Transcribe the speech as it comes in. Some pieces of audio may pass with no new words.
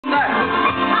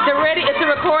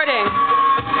recording.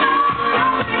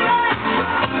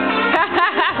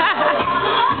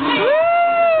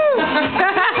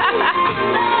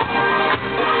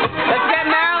 Let's get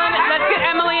Marilyn, let's get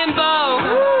Emily and Beau.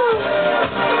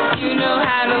 You know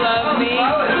how to love me.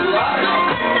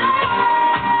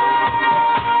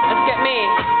 Let's get me.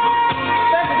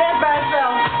 That's by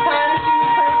itself. Time to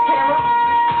play the camera.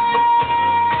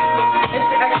 It's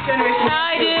the X generation.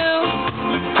 Hi, do.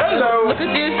 Hello. Look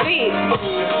at Dew's feet.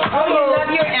 Oh, you love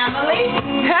your Emily?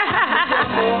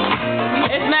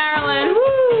 It's Marilyn.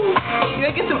 Woo. You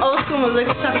gotta get some old school music.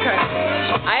 Stop the car.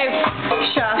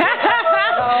 Shut.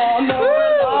 Oh, no.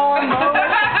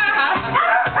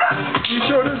 You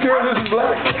sure this girl isn't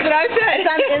black? That's what I said. It's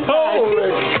on the inside.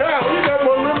 Holy cow, you got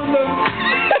more rhythm than... Oh,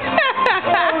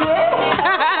 no.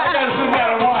 I gotta sit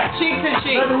down and watch. Cheek to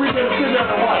cheek. Maybe we gotta sit down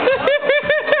and watch.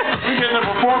 We getting a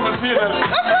performance here that's...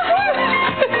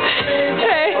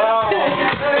 Hey. Wow.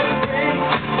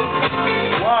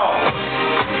 Wow.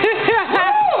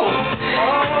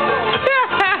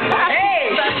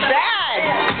 Hey, bad.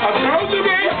 I told you,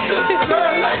 man. You're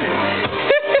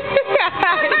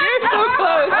so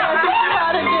close.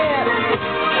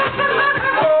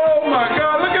 Oh, my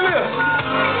God, look at this.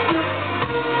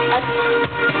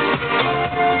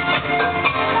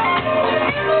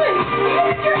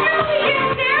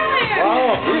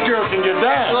 Oh, this girl can get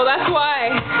down. Well, that's why.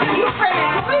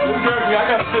 This girl, I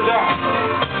gotta sit down.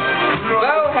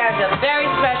 Beau has a very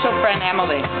special friend,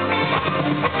 Emily.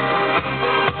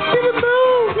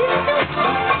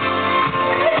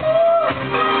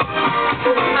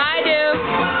 Hi, Dew.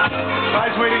 Hi,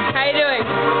 sweetie. How you doing?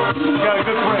 You got a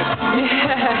good friend.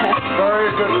 Very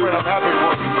good friend. I'm happy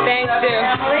for you. Thanks, Dew. You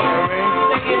know what I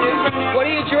mean? What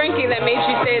are you drinking that made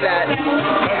you say that?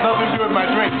 Has nothing to do with my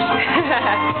drinks.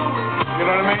 You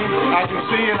know what I mean? I can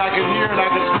see and I can hear and I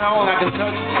can smell and I can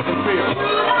touch and I can feel.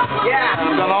 Yeah.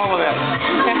 I've done all of that.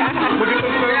 Look at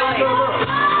this. Really?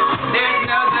 There's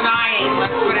no denying.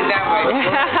 Let's put it that way.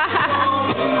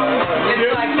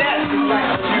 It's like this.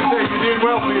 You say you did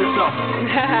well for yourself.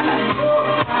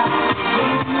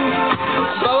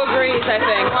 Beau agrees, I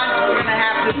think. We're going to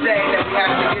have to say that we have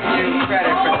to give you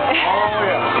credit for this. Oh,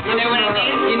 yeah. You know what it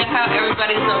means? You know how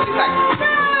everybody's always like,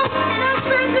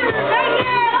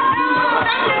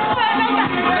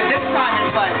 but this time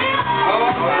it's like,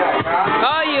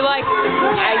 Oh, you like...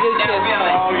 I do too.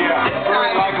 really. Oh, yeah. This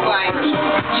time it's like,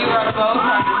 you are both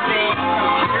on the same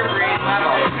computer brain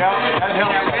level. Yeah, that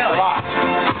helps a lot.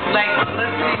 Like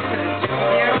listening to the two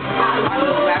of you, on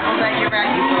the level that you're at,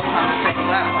 you both on the same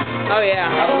level. Oh,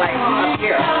 yeah. Of like, up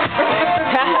here.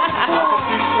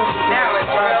 Now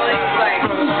it's really like,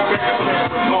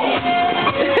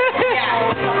 yeah.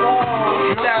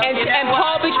 So, And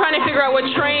Paul be trying to figure out what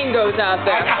train goes out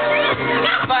there.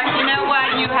 But you know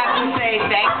what? You have to say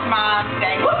thanks, Mom,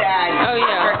 thanks, Dad, Oh,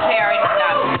 yeah. for caring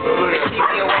enough to keep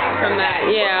you away From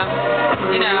that, yeah.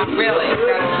 You know, really,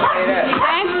 that's the way it is.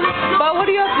 Thanks. But what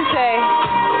do you have to say?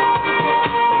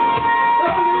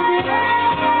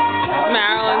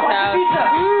 Marilyn's house.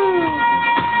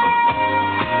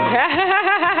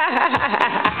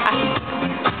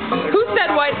 Who said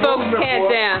white folks can't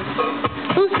dance?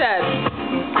 Who said?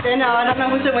 No, I don't know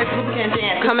who said white people can't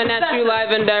dance. Coming at you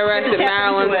live and direct at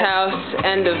Marilyn's house,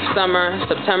 end of summer,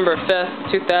 September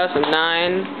 5th,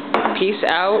 2009. Peace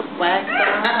out.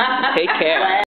 Take care.